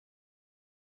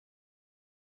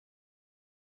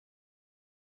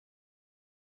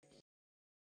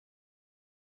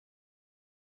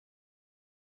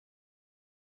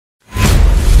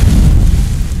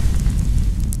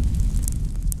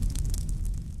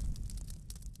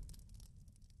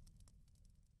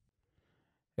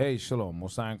Hey, Shalom.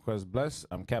 Mosiah Quest bless.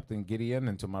 I'm Captain Gideon,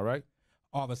 and to my right,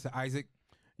 Officer Isaac.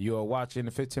 you are watching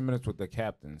 15 Minutes with the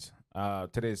Captains.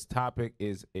 Today's topic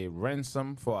is a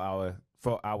ransom for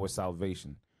our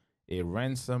salvation. A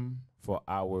ransom for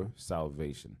our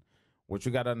salvation. What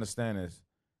you got to understand is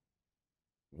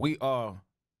we are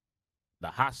the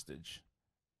hostage.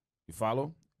 You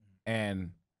follow?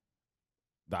 And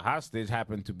the hostage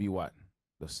happened to be what?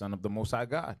 The Son of the Most High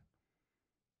God.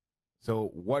 So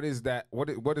what is that?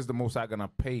 What is the Most High gonna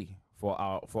pay for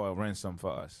a ransom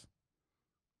for us?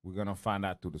 We're gonna find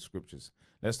out through the scriptures.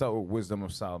 Let's start with Wisdom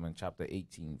of Solomon, chapter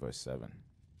 18, verse 7.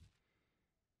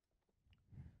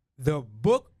 The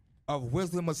book of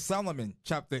Wisdom of Solomon,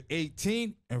 chapter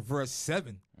 18 and verse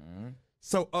 7.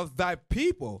 So of thy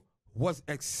people was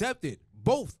accepted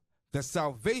both the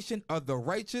salvation of the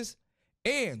righteous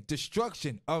and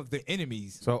destruction of the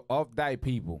enemies. So of thy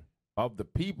people, of the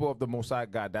people of the Most High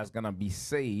God that's gonna be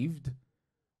saved,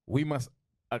 we must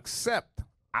accept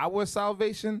our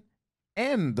salvation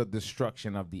and the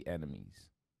destruction of the enemies.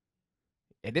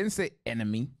 It didn't say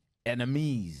enemy,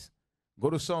 enemies. Go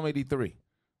to Psalm 83.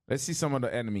 Let's see some of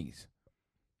the enemies.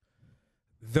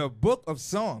 The book of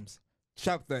Psalms,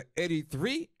 chapter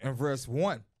 83 and verse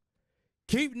 1.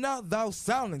 Keep not thou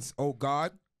silence, O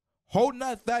God. Hold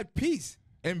not thy peace,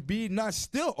 and be not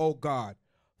still, O God.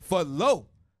 For lo,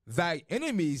 thy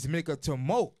enemies make a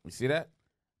tumult. You see that?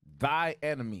 Thy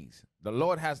enemies. The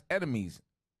Lord has enemies.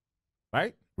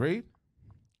 Right? Read.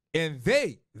 And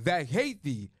they that hate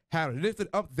thee have lifted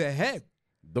up their head.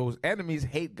 Those enemies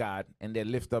hate God and they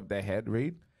lift up their head.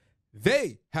 Read.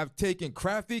 They have taken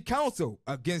crafty counsel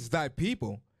against thy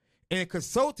people and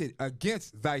consulted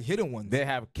against thy hidden ones. They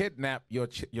have kidnapped your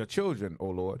children, O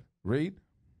Lord. Read.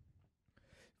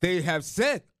 They have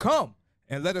said, come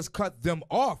and let us cut them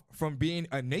off from being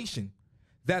a nation,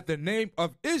 that the name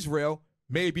of Israel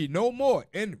may be no more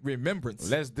in remembrance.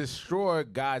 Let's destroy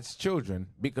God's children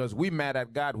because we mad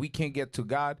at God. We can't get to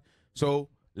God. So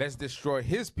let's destroy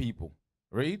his people.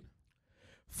 Read.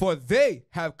 For they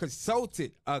have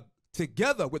consulted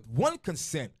together with one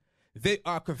consent. They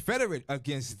are confederate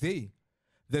against thee.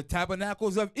 The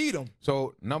tabernacles of Edom.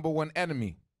 So number one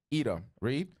enemy, Edom.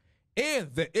 Read.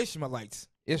 And the Ishmaelites.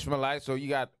 Ishmaelites. So you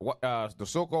got the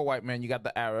so-called white man. You got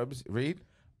the Arabs. Read.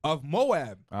 Of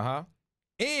Moab. Uh-huh.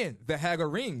 And the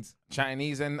Hagarenes.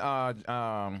 Chinese and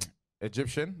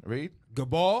Egyptian. Read.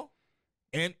 Gabal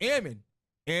and Ammon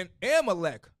and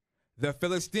Amalek. The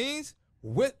Philistines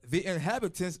with the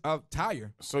inhabitants of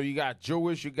Tyre. So you got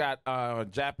Jewish, you got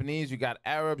Japanese, you got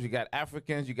Arabs, you got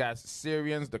Africans, you got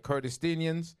Syrians, the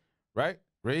Kurdistanians, right?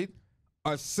 Read.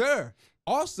 Assur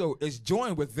also is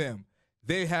joined with them.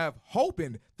 They have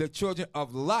holpen the children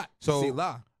of Lot. So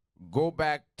Selah. Go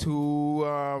back to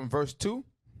verse 2.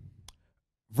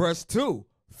 Verse 2.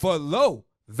 For lo,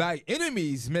 thy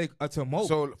enemies make a tumult.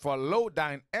 So for lo,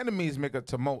 thine enemies make a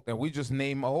tumult. And we just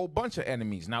name a whole bunch of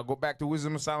enemies. Now go back to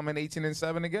Wisdom of Solomon 18 and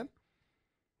 7 again.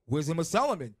 Wisdom of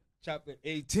Solomon, chapter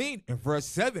 18 and verse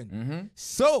 7.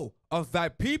 So of thy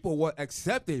people were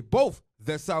accepted both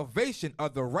the salvation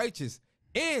of the righteous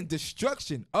and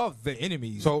destruction of the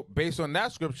enemies. So based on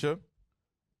that scripture,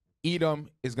 Edom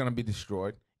is going to be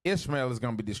destroyed. Ishmael is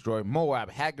going to be destroyed.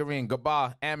 Moab, Hagarine,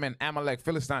 Gabal, Ammon, Amalek,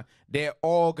 Philistine, they're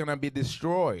all going to be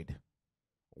destroyed.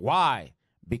 Why?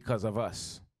 Because of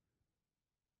us.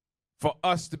 For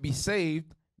us to be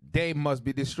saved, they must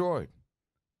be destroyed.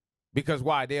 Because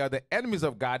why? They are the enemies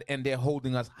of God and they're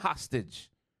holding us hostage.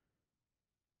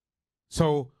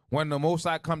 So when the Most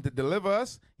High come to deliver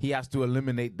us, he has to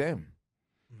eliminate them.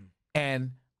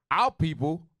 And our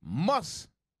people must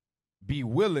be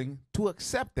willing to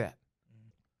accept that.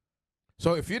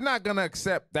 So if you're not going to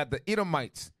accept that the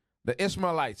Edomites, the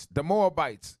Ishmaelites, the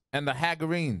Moabites, and the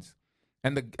Hagarenes,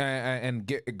 and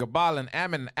Gabal and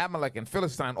Ammon, and Amalek, and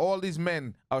Philistine, all these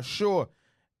men are sure,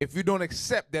 if you don't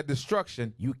accept their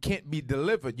destruction, you can't be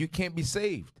delivered. You can't be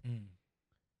saved.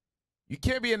 You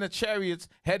can't be in the chariots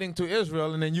heading to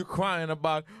Israel and then you crying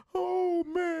about, oh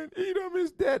man, Edom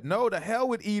is dead. No, the hell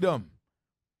with Edom.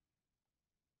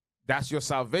 That's your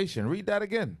salvation. Read that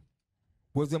again.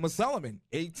 Wisdom of Solomon,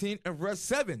 18 and verse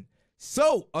 7.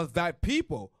 So of thy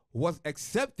people was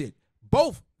accepted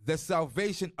both the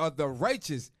salvation of the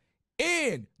righteous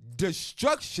and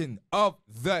destruction of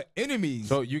the enemies.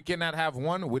 So you cannot have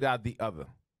one without the other.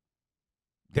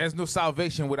 There's no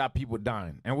salvation without people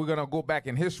dying. And we're going to go back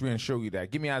in history and show you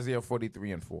that. Give me Isaiah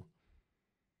 43 and 4.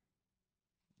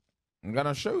 I'm going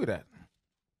to show you that.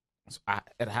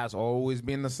 It has always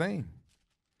been the same.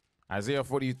 Isaiah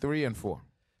 43 and 4.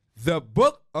 The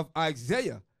book of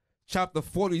Isaiah, chapter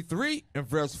 43 and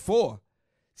verse 4.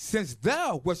 Since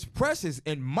thou wast precious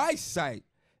in my sight,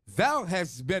 thou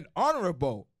hast been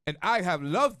honorable, and I have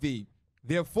loved thee.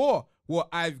 Therefore will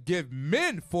I give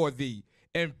men for thee,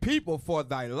 and people for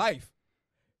thy life.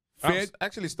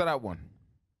 Actually, start out one.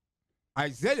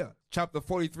 Isaiah chapter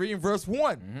 43 and verse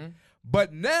 1.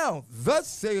 But now thus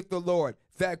saith the Lord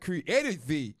that created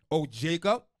thee, O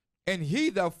Jacob, and he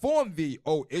that formed thee,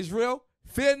 O Israel,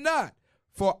 fear not,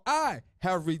 for I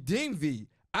have redeemed thee.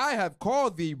 I have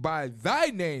called thee by thy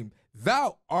name.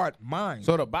 Thou art mine.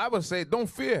 So the Bible says, don't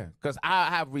fear, because I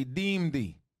have redeemed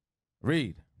thee.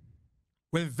 Read.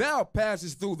 When thou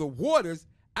passest through the waters,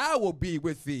 I will be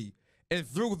with thee, and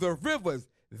through the rivers,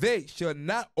 they shall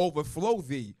not overflow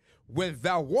thee. When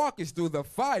thou walkest through the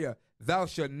fire, thou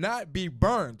shalt not be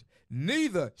burned,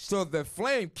 neither shall the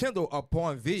flame kindle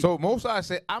upon thee. So Most High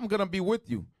said, I'm going to be with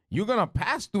you. You're going to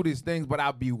pass through these things, but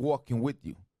I'll be walking with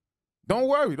you. Don't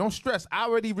worry. Don't stress. I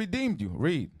already redeemed you.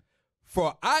 Read.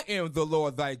 For I am the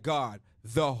Lord thy God,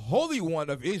 the Holy One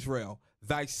of Israel,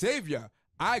 thy Savior.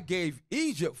 I gave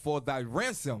Egypt for thy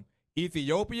ransom,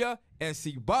 Ethiopia and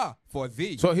Seba for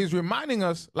thee. So he's reminding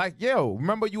us, like, yo,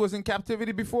 remember you was in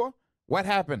captivity before? What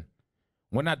happened?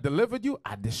 When I delivered you,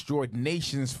 I destroyed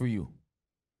nations for you.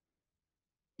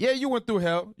 Yeah, you went through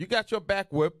hell. You got your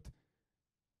back whipped.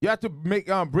 You had to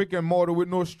make brick and mortar with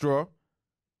no straw.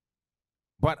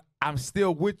 But I'm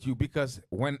still with you, because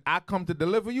when I come to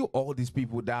deliver you, all these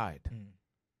people died.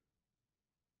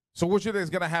 So what you think is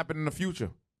going to happen in the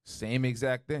future? Same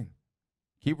exact thing.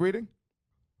 Keep reading.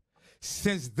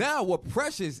 Since thou wert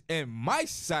precious in my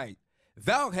sight,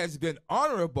 thou hast been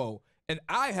honorable, and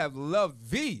I have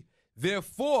loved thee.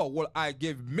 Therefore will I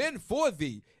give men for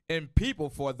thee, and people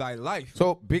for thy life.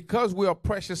 So because we are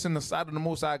precious in the sight of the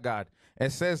Most High God,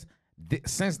 it says,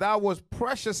 since thou was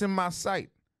precious in my sight,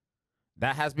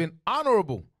 that has been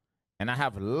honorable, and I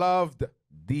have loved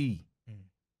thee.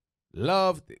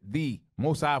 Loved thee.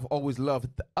 Most High have always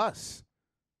loved us.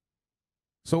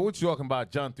 So what you talking about?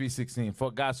 John 3:16.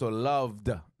 For God so loved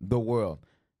the world.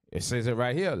 It says it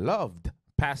right here. Loved.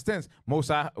 Past tense. Most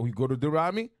High, we go to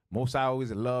Deuteronomy. Most High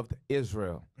always loved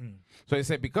Israel. So he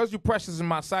said, because you're precious in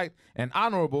my sight and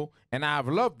honorable, and I have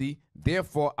loved thee,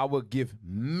 therefore I will give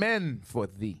men for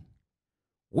thee.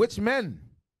 Which men?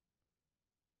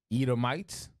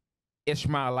 Edomites,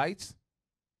 Ishmaelites,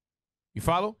 you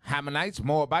follow? Hammonites,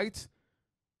 Moabites.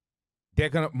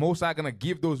 Most High gonna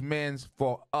give those men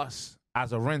for us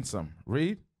as a ransom.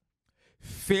 Read.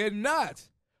 Fear not,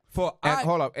 for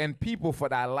hold up, and people for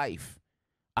thy life.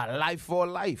 A life for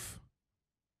life.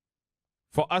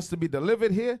 For us to be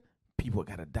delivered here, people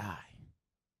gotta die.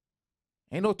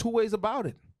 Ain't no two ways about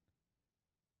it.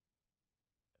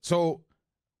 So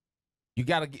you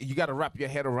gotta wrap your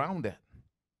head around that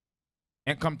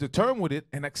and come to terms with it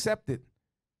and accept it.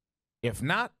 If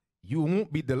not, you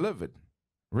won't be delivered.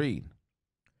 Read.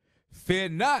 Fear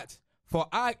not, for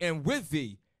I am with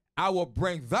thee. I will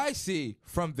bring thy seed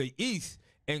from the east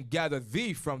and gather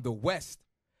thee from the west.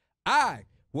 I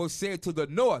will say to the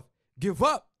north, give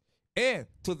up, and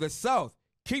to the south,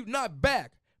 keep not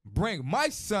back. Bring my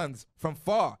sons from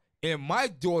far and my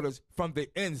daughters from the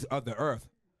ends of the earth.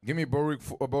 Give me Baruch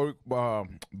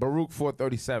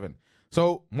 4:37.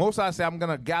 So Most High say, I'm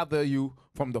going to gather you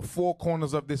from the four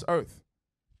corners of this earth,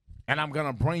 and I'm going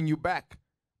to bring you back.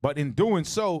 But in doing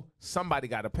so, somebody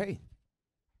got to pay,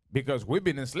 because we've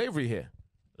been in slavery here.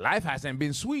 Life hasn't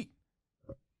been sweet.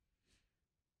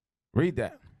 Read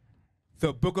that.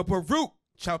 The book of Baruch,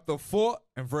 chapter 4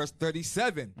 and verse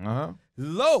 37.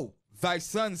 Lo, thy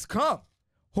sons come,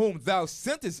 whom thou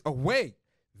sentest away.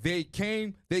 They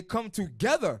come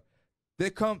together. They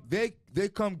come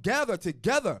gather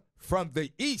together from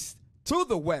the east to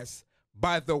the west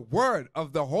by the word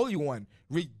of the Holy One,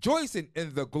 rejoicing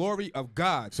in the glory of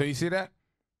God. So you see that?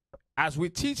 As we're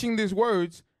teaching these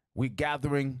words, we're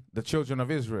gathering the children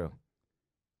of Israel.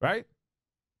 Right?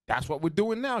 That's what we're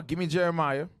doing now. Give me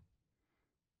Jeremiah.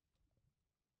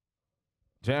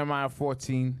 Jeremiah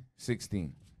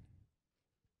 14:16.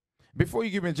 Before you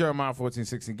give me Jeremiah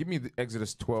 14:16, give me the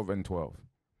Exodus 12 and 12.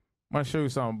 I want to show you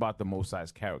something about the Most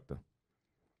High's character.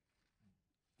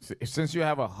 Since you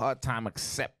have a hard time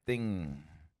accepting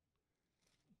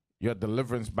your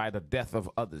deliverance by the death of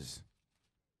others,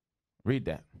 read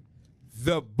that.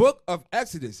 The book of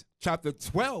Exodus, chapter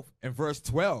 12 and verse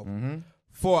 12.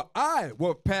 For I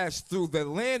will pass through the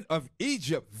land of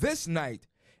Egypt this night,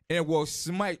 and will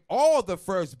smite all the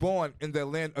firstborn in the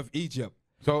land of Egypt.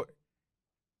 So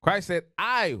Christ said,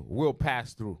 I will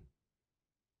pass through.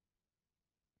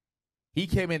 He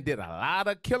came and did a lot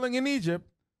of killing in Egypt.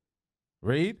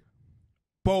 Read.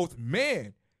 Both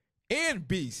man and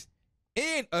beast,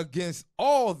 and against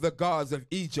all the gods of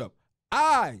Egypt,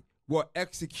 I will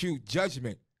execute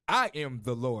judgment. I am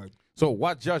the Lord. So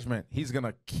what judgment? He's going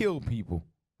to kill people.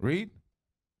 Read.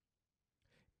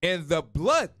 And the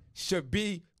blood shall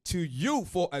be to you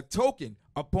for a token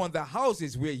upon the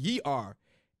houses where ye are.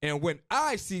 And when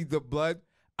I see the blood,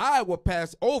 I will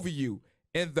pass over you,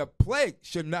 and the plague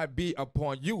shall not be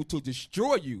upon you to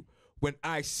destroy you when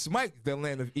I smite the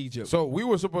land of Egypt. So we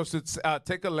were supposed to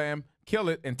take a lamb, kill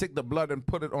it, and take the blood and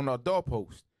put it on our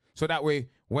doorpost. So that way,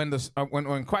 when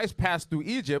Christ passed through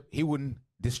Egypt, he wouldn't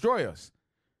destroy us.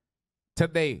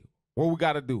 Today, what we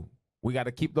got to do? We got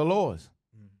to keep the laws.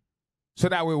 So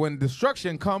that way, when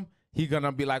destruction come, he going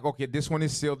to be like, okay, this one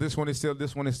is sealed, this one is sealed,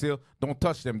 this one is sealed. Don't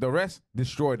touch them. The rest,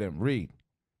 destroy them. Read.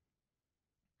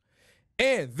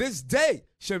 And this day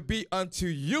shall be unto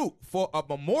you for a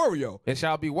memorial. It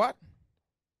shall be what?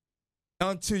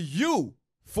 Unto you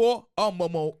for a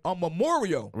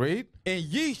memorial. Read. And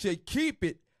ye shall keep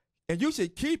it, and you shall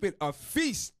keep it a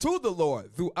feast to the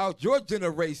Lord throughout your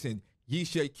generation. Ye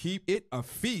shall keep it a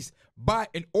feast by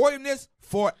an ordinance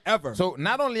forever. So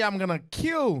not only I'm going to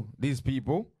kill these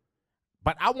people,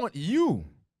 but I want you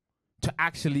to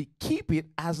actually keep it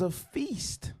as a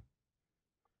feast.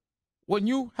 When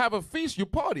you have a feast, you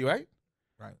party, right?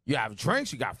 Right. You have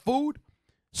drinks, you got food.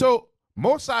 So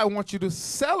Most High wants you to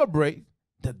celebrate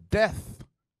the death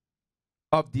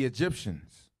of the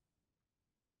Egyptians.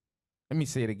 Let me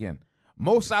say it again.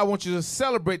 Most High wants you to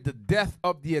celebrate the death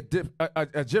of the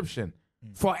Egyptian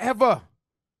forever.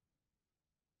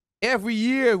 Every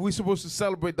year we're supposed to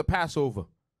celebrate the Passover.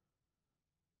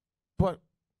 But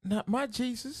not my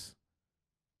Jesus.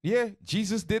 Yeah,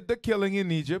 Jesus did the killing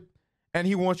in Egypt, and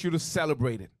he wants you to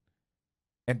celebrate it.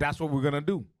 And that's what we're going to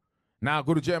do. Now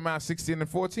go to Jeremiah 16 and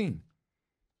 14.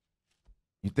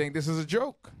 You think this is a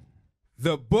joke?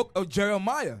 The book of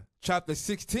Jeremiah, chapter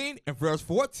 16 and verse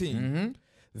 14. Mm-hmm.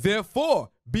 Therefore,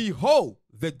 behold,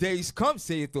 the days come,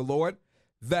 saith the Lord,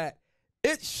 that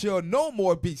it shall no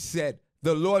more be said,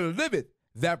 the Lord liveth,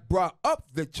 that brought up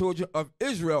the children of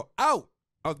Israel out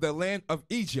of the land of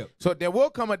Egypt. So there will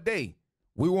come a day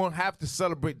we won't have to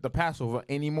celebrate the Passover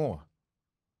anymore.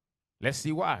 Let's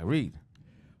see why. Read.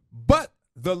 But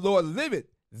the Lord liveth,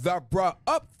 that brought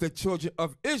up the children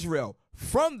of Israel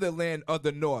from the land of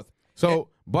the north. So,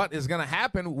 but it's going to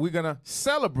happen. We're going to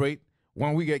celebrate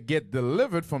when we get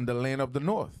delivered from the land of the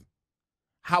north.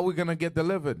 How are we going to get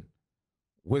delivered?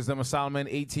 Wisdom of Solomon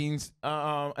 18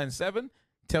 and 7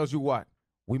 tells you what?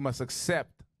 We must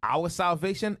accept our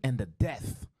salvation and the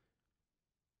death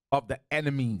of the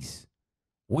enemies.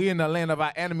 We in the land of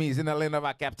our enemies, in the land of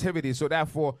our captivity. So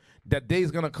therefore, the day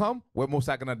is going to come where Most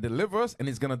High going to deliver us, and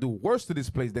he's going to do worse to this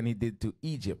place than he did to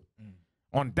Egypt.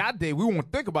 On that day, we won't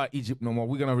think about Egypt no more.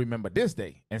 We're going to remember this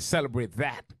day and celebrate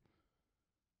that.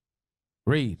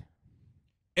 Read.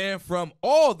 And from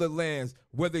all the lands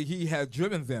whither he has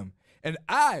driven them, and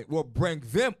I will bring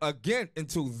them again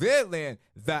into their land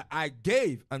that I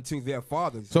gave unto their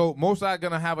fathers. So Most High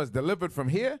going to have us delivered from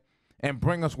here and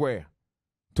bring us where?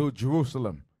 To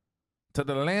Jerusalem, to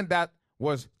the land that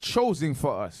was chosen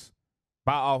for us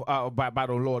by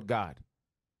the Lord God.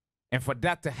 And for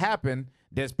that to happen,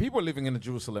 there's people living in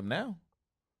Jerusalem now.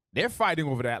 They're fighting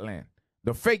over that land.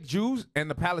 The fake Jews and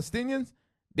the Palestinians,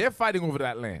 they're fighting over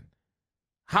that land.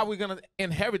 How are we going to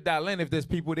inherit that land if there's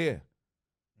people there?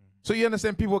 So you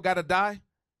understand people got to die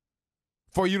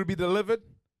for you to be delivered?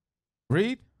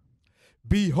 Read.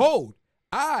 Behold,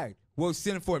 I will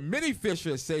send for many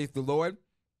fishers, saith the Lord,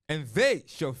 and they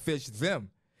shall fish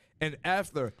them. And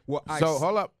after will I... So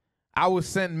hold up. I will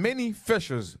send many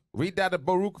fishers. Read that at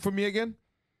Baruch for me again.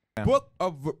 Book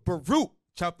of Baruch,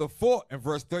 chapter 4 and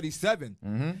verse 37.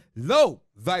 Mm-hmm. Lo,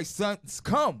 thy sons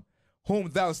come, whom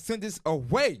thou sendest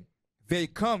away. They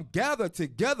come gathered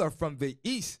together from the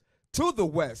east to the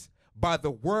west by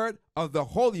the word of the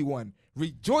Holy One,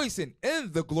 rejoicing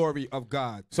in the glory of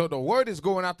God. So the word is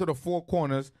going out to the four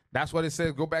corners. That's what it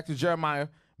says. Go back to Jeremiah.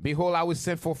 Behold, I will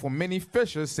send forth for many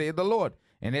fishers, saith the Lord,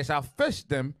 and they shall fish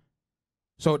them.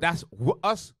 So that's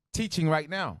us teaching right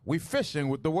now. We're fishing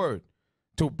with the word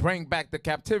to bring back the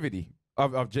captivity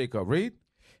of Jacob. Read.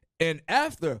 And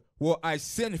after will I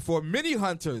send for many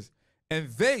hunters, and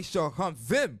they shall hunt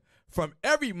them from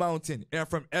every mountain and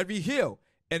from every hill,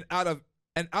 and out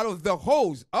of the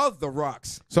holes of the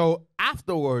rocks. So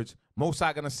afterwards, Most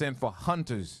High gonna send for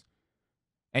hunters.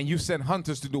 And you send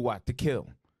hunters to do what? To kill.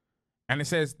 And it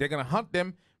says they're gonna hunt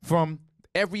them from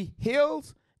every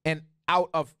hills and out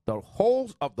of the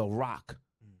holes of the rock.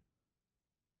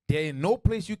 There ain't no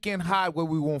place you can hide where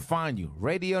we won't find you.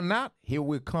 Ready or not, here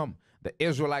we come. The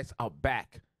Israelites are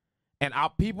back. And our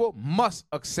people must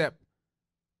accept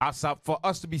ourselves. For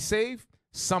us to be saved,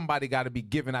 somebody got to be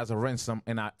given as a ransom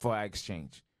for our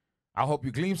exchange. I hope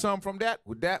you glean something from that.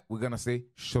 With that, we're going to say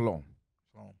shalom.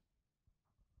 Shalom.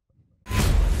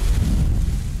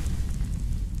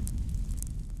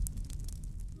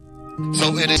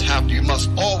 So it is you must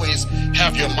always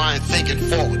have your mind thinking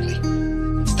forwardly.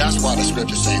 That's why the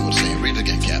scripture saying what it's saying. Read it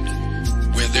again, Captain.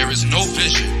 Where there is no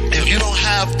vision, if you don't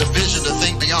have the vision to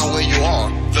think beyond where you are,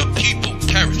 the people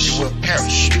perish. You will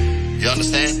perish. You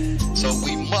understand? So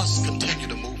we must continue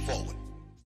to move forward.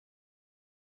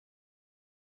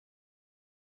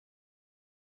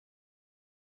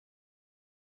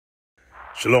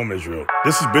 Shalom, Israel.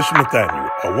 This is Bishop Nathaniel.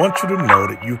 I want you to know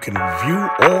that you can view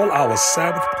all our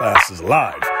Sabbath classes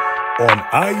live on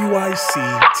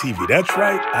IUIC TV. That's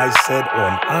right, I said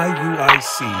on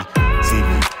IUIC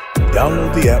TV.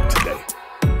 Download the app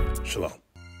today. Shalom.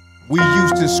 We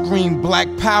used to scream black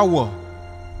power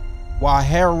while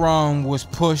Heron was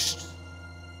pushed.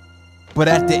 But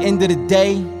at the end of the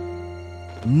day,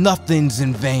 nothing's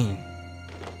in vain.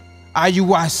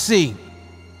 IUIC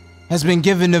has been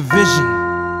given a vision.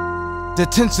 The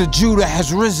tents of Judah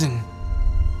has risen.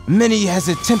 Many has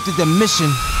attempted the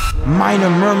mission, minor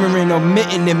murmuring,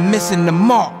 omitting, and missing the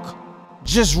mark.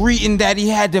 Just reading that he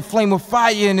had the flame of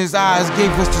fire in his eyes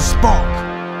gave us the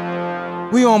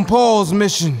spark. We on Paul's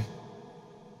mission.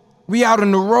 We out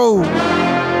on the road,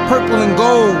 purple and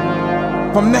gold,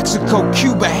 from Mexico,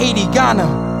 Cuba, Haiti,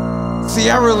 Ghana,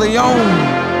 Sierra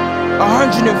Leone.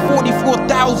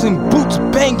 144,000 boots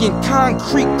banging,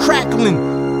 concrete crackling.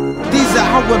 These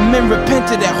are our men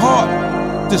repented at heart.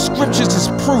 The scriptures is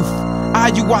proof.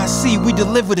 IUIC, we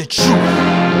deliver the truth.